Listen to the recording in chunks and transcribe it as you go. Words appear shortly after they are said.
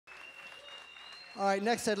All right,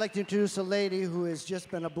 next I'd like to introduce a lady who has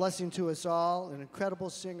just been a blessing to us all, an incredible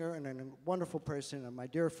singer and a wonderful person, and my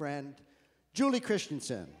dear friend, Julie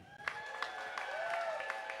Christensen.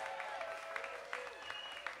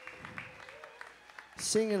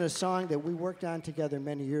 Singing a song that we worked on together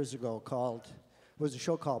many years ago was a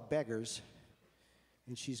show called Beggars,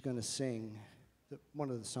 and she's going to sing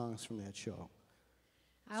one of the songs from that show.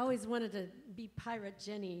 I always wanted to be Pirate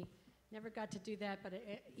Jenny. Never got to do that, but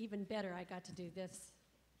even better, I got to do this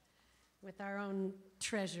with our own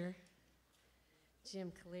treasure,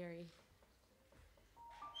 Jim Calire.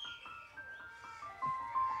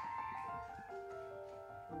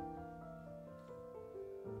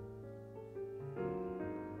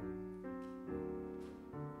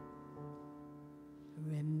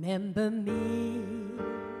 Remember me,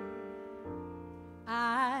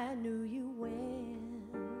 I knew you when.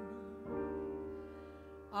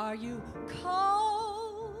 Are you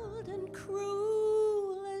cold and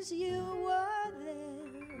cruel as you were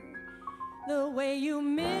then? The way you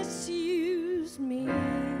misused me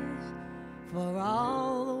for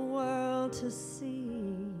all the world to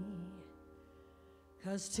see.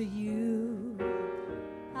 'Cause to you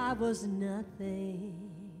I was nothing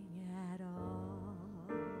at all.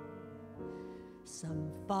 Some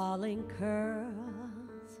falling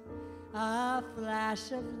curls, a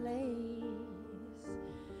flash of lace,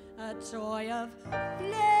 a toy of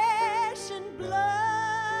flesh and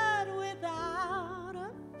blood without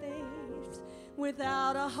a face,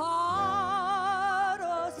 without a heart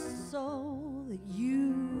or soul that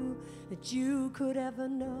you could ever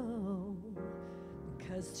know.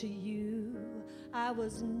 Because to you I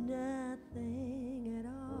was nothing at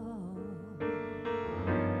all.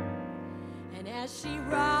 And as she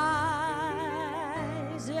rises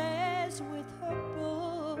with her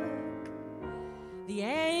book, the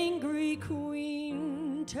angry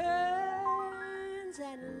queen turns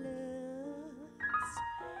and looks,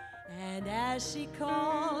 and as she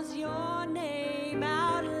calls your name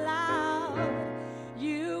out loud,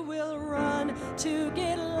 you will run to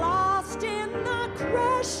get lost in the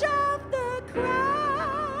crush of the crowd.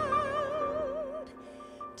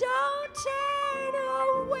 Don't turn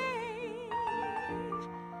away,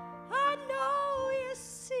 I know you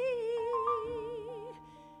see,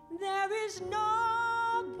 there is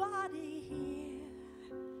nobody here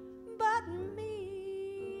but me.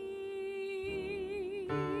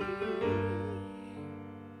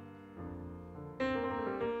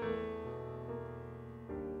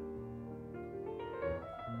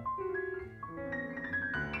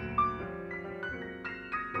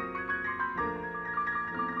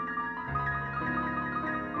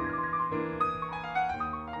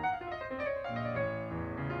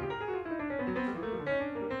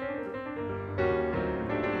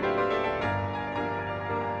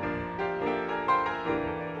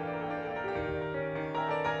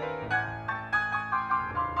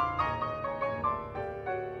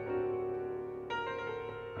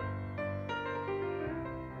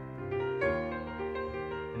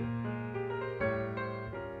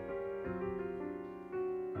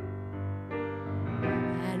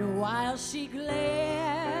 While she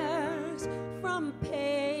glares from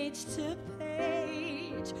page to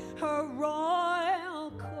page, her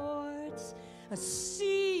royal court's a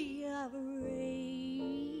sea of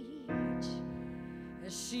rage.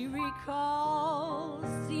 As she recalls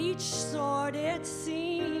each sordid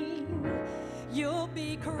scene, you'll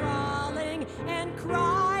be crawling and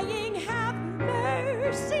crying, have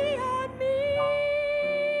mercy on me.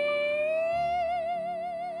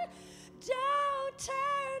 Don't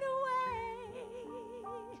turn away,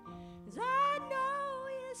 'cause I know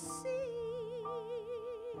you see,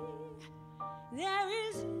 there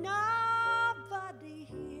is nobody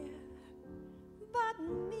here but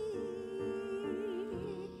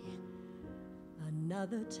me.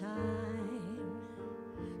 Another time,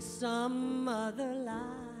 some other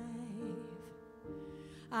life,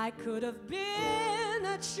 I could have been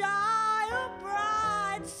a child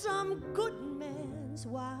bride, some good man's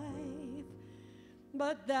wife.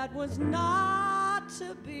 But that was not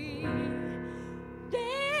to be.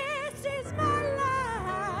 This is my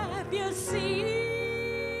life, you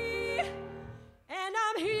see, and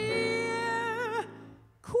I'm here,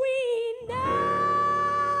 Queen Nothing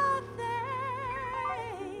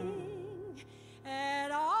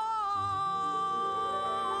at all.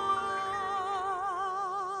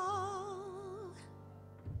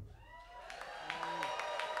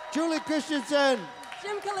 Julie Christensen.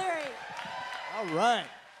 Jim Calire. All right.